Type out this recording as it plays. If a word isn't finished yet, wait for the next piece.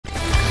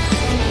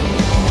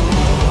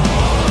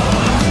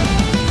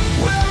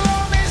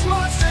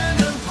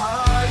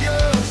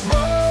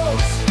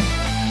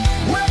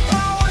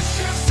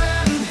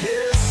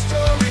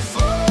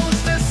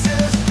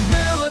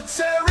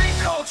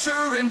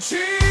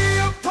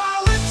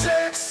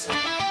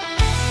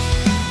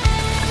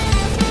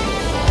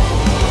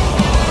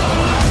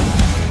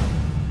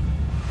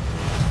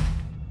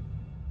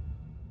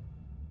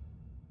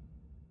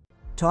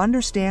To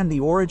understand the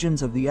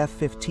origins of the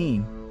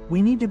F-15,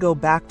 we need to go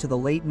back to the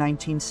late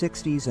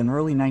 1960s and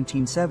early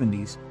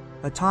 1970s,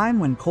 a time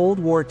when Cold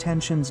War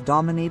tensions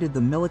dominated the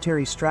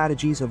military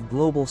strategies of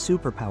global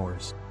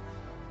superpowers.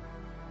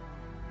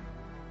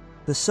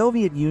 The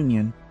Soviet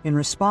Union, in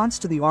response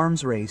to the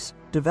arms race,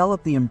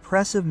 developed the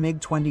impressive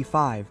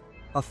MiG-25,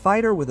 a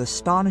fighter with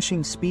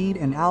astonishing speed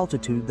and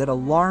altitude that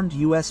alarmed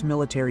U.S.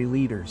 military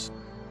leaders.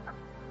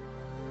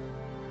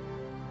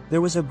 There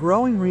was a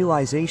growing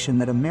realization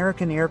that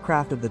American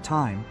aircraft of the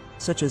time,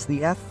 such as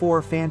the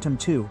F-4 Phantom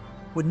II,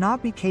 would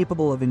not be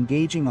capable of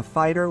engaging a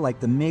fighter like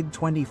the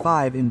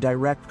MiG-25 in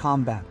direct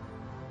combat.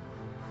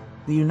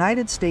 The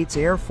United States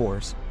Air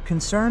Force,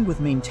 concerned with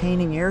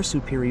maintaining air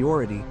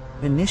superiority,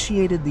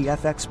 initiated the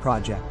FX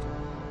project.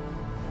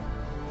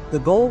 The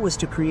goal was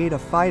to create a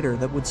fighter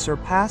that would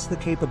surpass the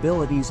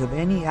capabilities of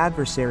any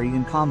adversary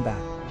in combat.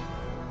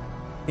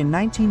 In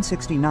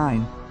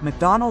 1969,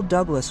 McDonnell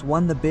Douglas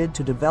won the bid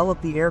to develop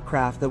the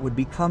aircraft that would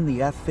become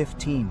the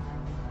F-15.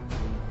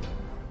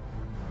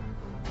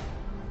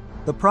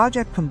 The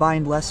project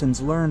combined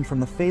lessons learned from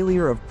the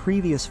failure of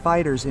previous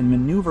fighters in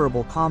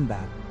maneuverable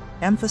combat,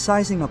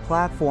 emphasizing a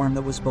platform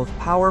that was both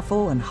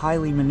powerful and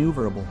highly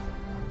maneuverable.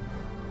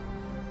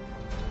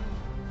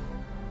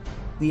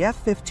 The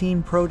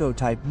F-15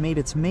 prototype made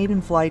its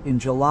maiden flight in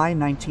July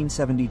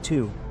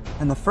 1972,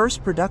 and the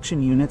first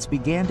production units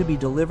began to be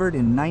delivered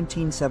in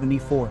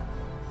 1974.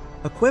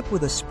 Equipped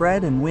with a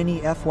spread and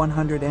Winnie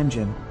F-100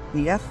 engine,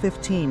 the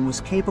F-15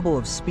 was capable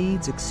of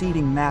speeds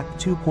exceeding Mach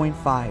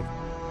 2.5.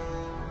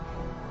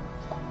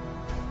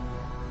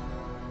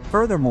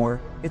 Furthermore,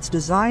 its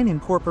design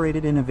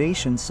incorporated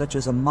innovations such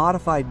as a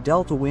modified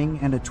delta wing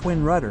and a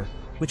twin rudder,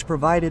 which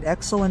provided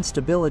excellent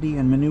stability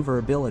and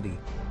maneuverability.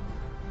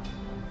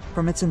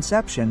 From its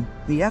inception,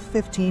 the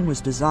F-15 was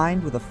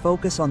designed with a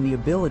focus on the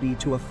ability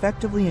to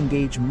effectively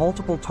engage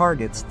multiple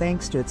targets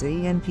thanks to its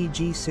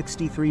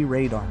ANPG-63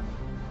 radar.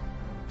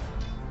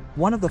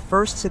 One of the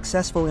first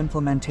successful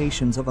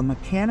implementations of a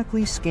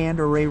mechanically scanned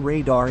array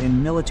radar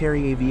in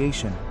military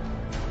aviation.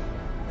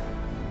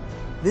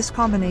 This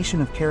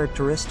combination of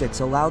characteristics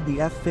allowed the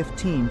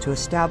F-15 to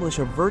establish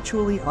a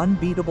virtually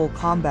unbeatable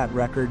combat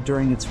record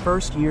during its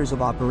first years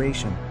of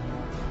operation.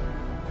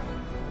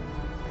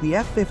 The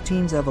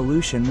F-15's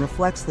evolution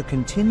reflects the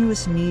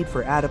continuous need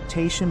for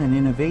adaptation and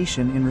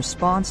innovation in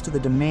response to the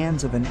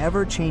demands of an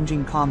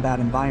ever-changing combat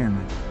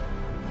environment.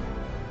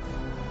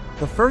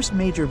 The first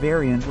major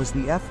variant was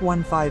the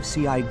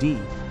F-15CD,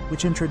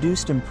 which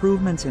introduced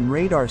improvements in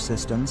radar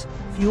systems,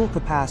 fuel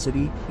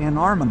capacity, and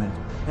armament,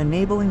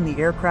 enabling the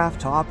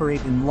aircraft to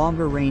operate in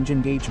longer-range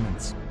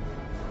engagements.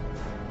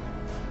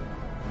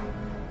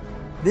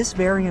 This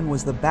variant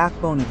was the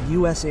backbone of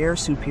U.S. air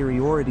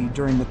superiority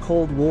during the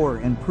Cold War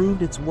and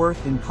proved its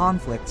worth in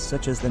conflicts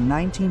such as the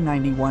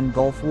 1991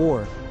 Gulf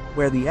War,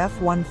 where the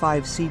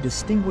F-15C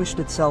distinguished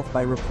itself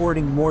by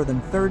reporting more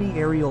than 30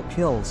 aerial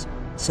kills,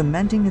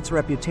 cementing its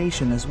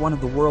reputation as one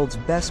of the world's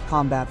best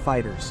combat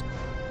fighters.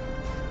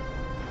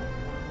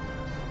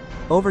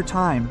 Over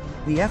time,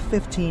 the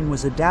F-15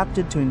 was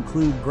adapted to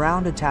include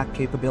ground attack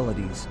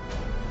capabilities.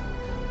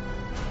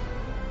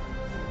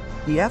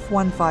 The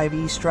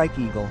F-15E Strike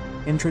Eagle,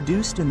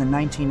 introduced in the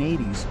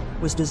 1980s,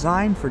 was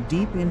designed for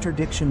deep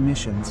interdiction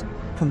missions,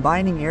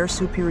 combining air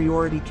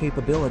superiority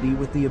capability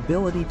with the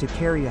ability to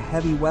carry a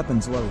heavy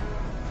weapons load.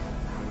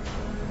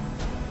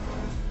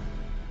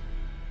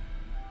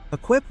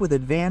 Equipped with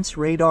advanced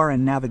radar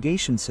and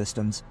navigation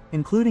systems,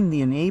 including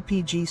the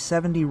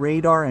APG-70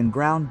 radar and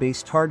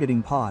ground-based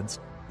targeting pods,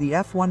 the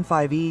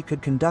F-15E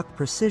could conduct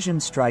precision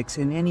strikes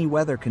in any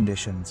weather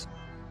conditions.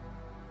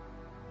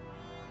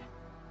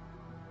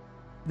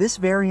 This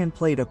variant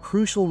played a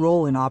crucial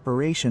role in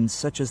operations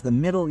such as the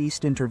Middle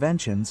East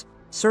interventions,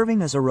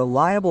 serving as a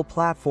reliable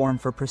platform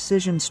for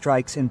precision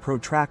strikes in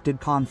protracted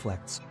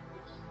conflicts.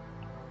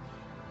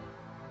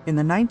 In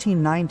the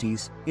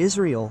 1990s,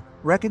 Israel,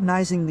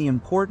 recognizing the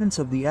importance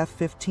of the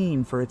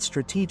F-15 for its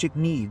strategic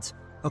needs,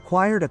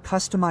 acquired a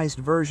customized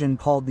version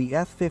called the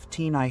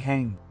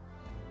F-15IA.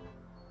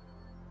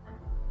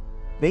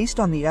 Based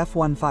on the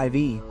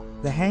F-15E,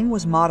 the HANG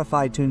was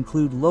modified to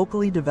include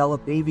locally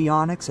developed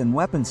avionics and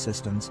weapons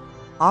systems,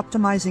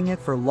 optimizing it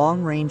for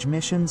long-range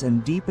missions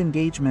and deep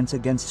engagements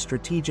against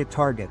strategic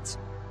targets.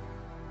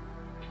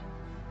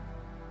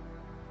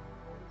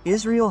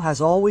 Israel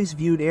has always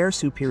viewed air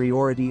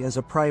superiority as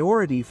a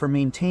priority for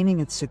maintaining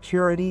its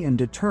security and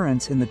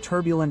deterrence in the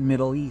turbulent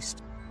Middle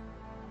East.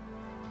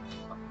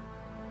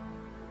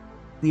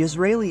 The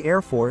Israeli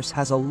Air Force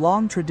has a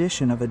long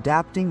tradition of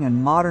adapting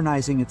and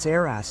modernizing its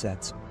air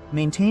assets,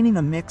 maintaining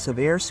a mix of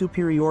air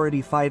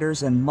superiority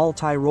fighters and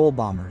multi-role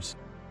bombers.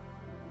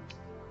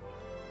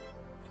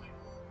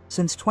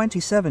 Since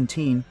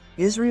 2017,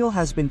 Israel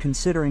has been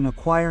considering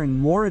acquiring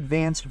more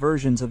advanced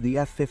versions of the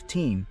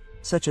F-15,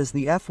 such as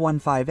the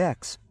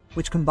F-15X,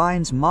 which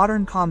combines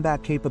modern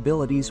combat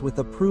capabilities with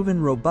the proven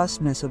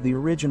robustness of the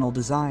original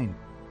design.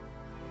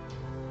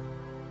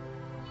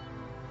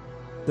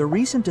 The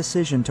recent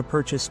decision to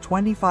purchase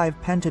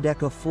 25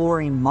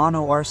 pentadecafluorine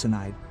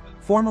monoarsenide,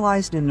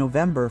 formalized in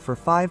November for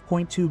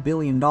 $5.2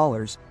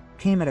 billion,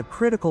 came at a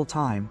critical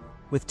time,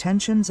 with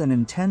tensions and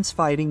intense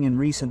fighting in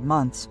recent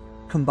months,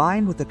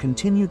 combined with the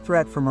continued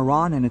threat from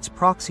Iran and its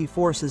proxy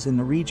forces in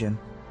the region,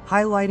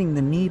 highlighting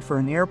the need for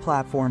an air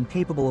platform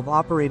capable of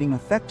operating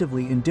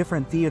effectively in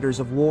different theaters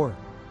of war.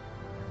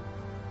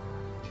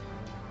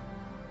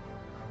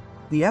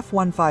 The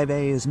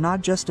F-15A is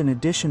not just an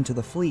addition to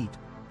the fleet,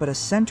 but a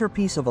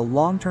centerpiece of a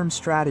long-term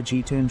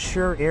strategy to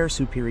ensure air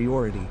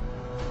superiority.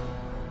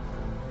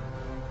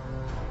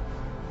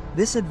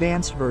 This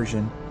advanced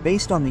version,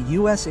 based on the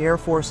U.S. Air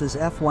Force's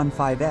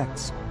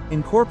F-15X,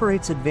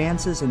 incorporates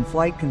advances in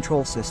flight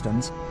control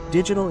systems,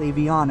 digital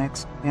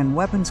avionics, and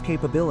weapons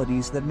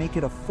capabilities that make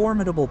it a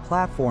formidable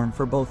platform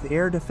for both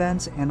air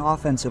defense and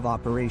offensive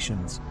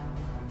operations.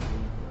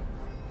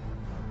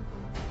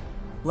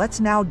 Let's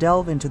now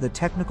delve into the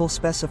technical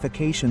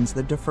specifications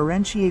that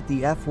differentiate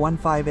the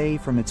F-15A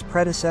from its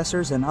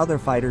predecessors and other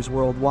fighters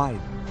worldwide.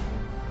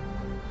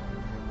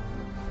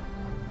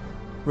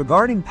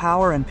 Regarding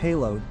power and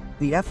payload,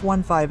 the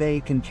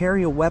F-15A can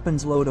carry a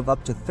weapons load of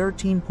up to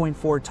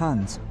 13.4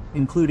 tons,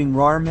 including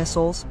RAR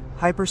missiles,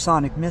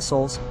 hypersonic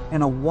missiles,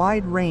 and a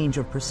wide range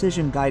of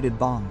precision-guided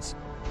bombs.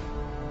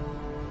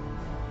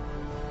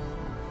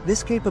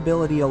 This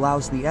capability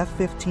allows the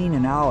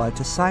F-15IA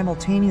to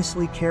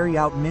simultaneously carry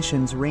out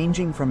missions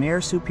ranging from air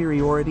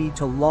superiority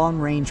to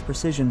long-range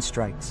precision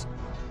strikes.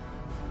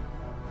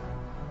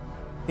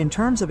 In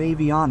terms of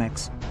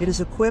avionics, it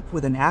is equipped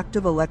with an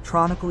active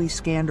electronically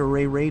scanned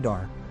array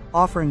radar,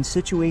 offering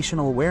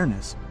situational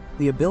awareness,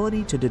 the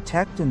ability to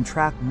detect and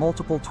track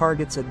multiple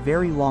targets at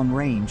very long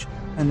range,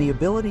 and the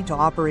ability to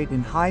operate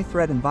in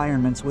high-threat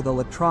environments with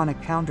electronic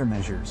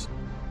countermeasures.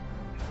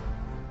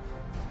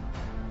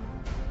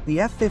 The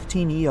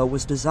F-15IA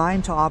was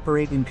designed to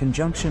operate in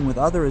conjunction with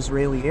other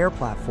Israeli air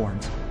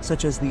platforms,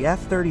 such as the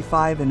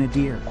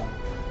F-35IA.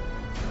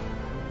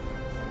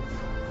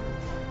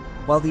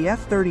 While the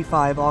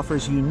F-35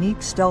 offers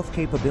unique stealth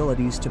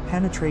capabilities to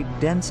penetrate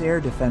dense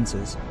air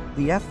defenses,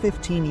 the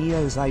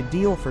F-15IA is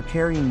ideal for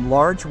carrying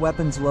large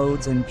weapons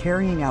loads and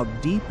carrying out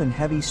deep and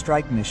heavy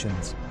strike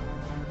missions.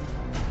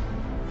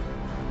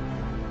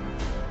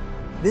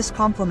 This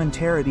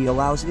complementarity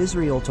allows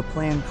Israel to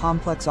plan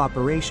complex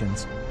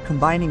operations,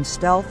 combining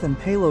stealth and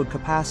payload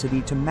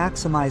capacity to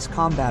maximize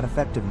combat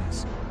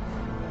effectiveness.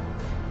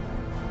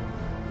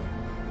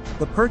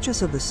 The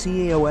purchase of the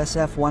CAOS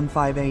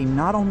F-15A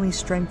not only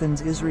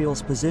strengthens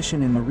Israel's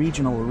position in the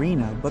regional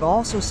arena but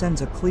also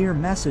sends a clear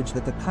message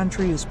that the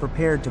country is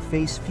prepared to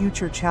face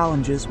future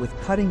challenges with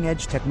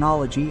cutting-edge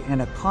technology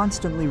and a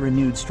constantly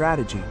renewed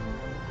strategy.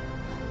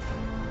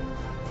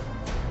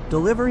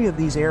 Delivery of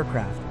these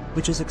aircraft,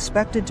 which is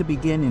expected to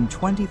begin in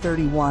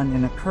 2031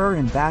 and occur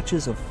in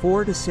batches of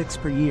 4 to 6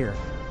 per year,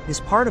 is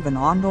part of an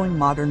ongoing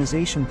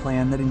modernization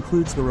plan that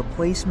includes the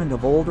replacement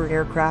of older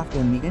aircraft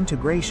and the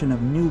integration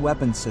of new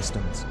weapons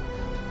systems.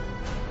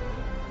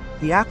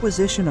 The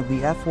acquisition of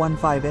the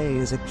F-15A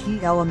is a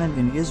key element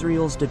in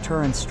Israel's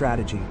deterrence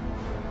strategy.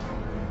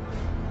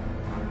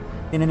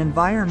 In an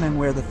environment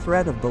where the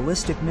threat of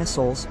ballistic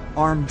missiles,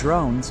 armed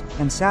drones,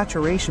 and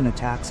saturation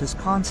attacks is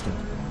constant,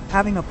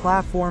 having a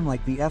platform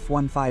like the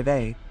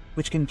F-15A,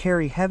 which can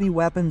carry heavy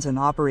weapons and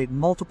operate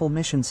multiple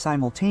missions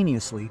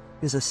simultaneously,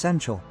 is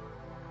essential.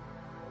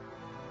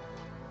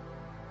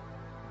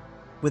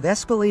 With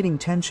escalating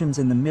tensions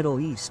in the Middle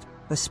East,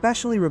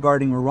 especially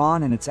regarding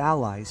Iran and its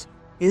allies,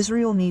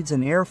 Israel needs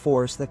an air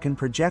force that can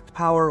project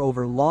power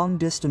over long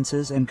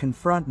distances and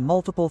confront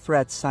multiple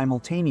threats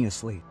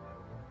simultaneously.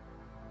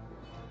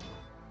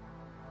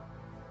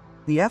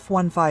 The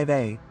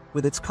F-15A,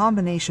 with its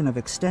combination of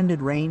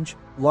extended range,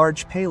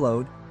 large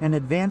payload, and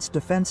advanced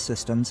defense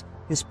systems,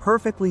 is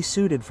perfectly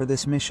suited for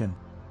this mission.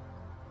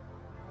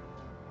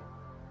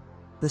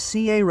 The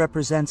CA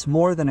represents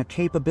more than a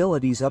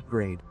capabilities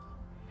upgrade.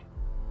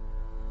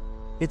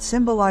 It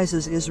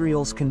symbolizes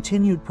Israel's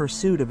continued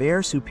pursuit of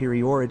air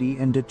superiority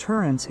and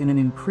deterrence in an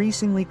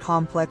increasingly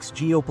complex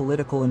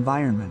geopolitical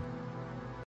environment.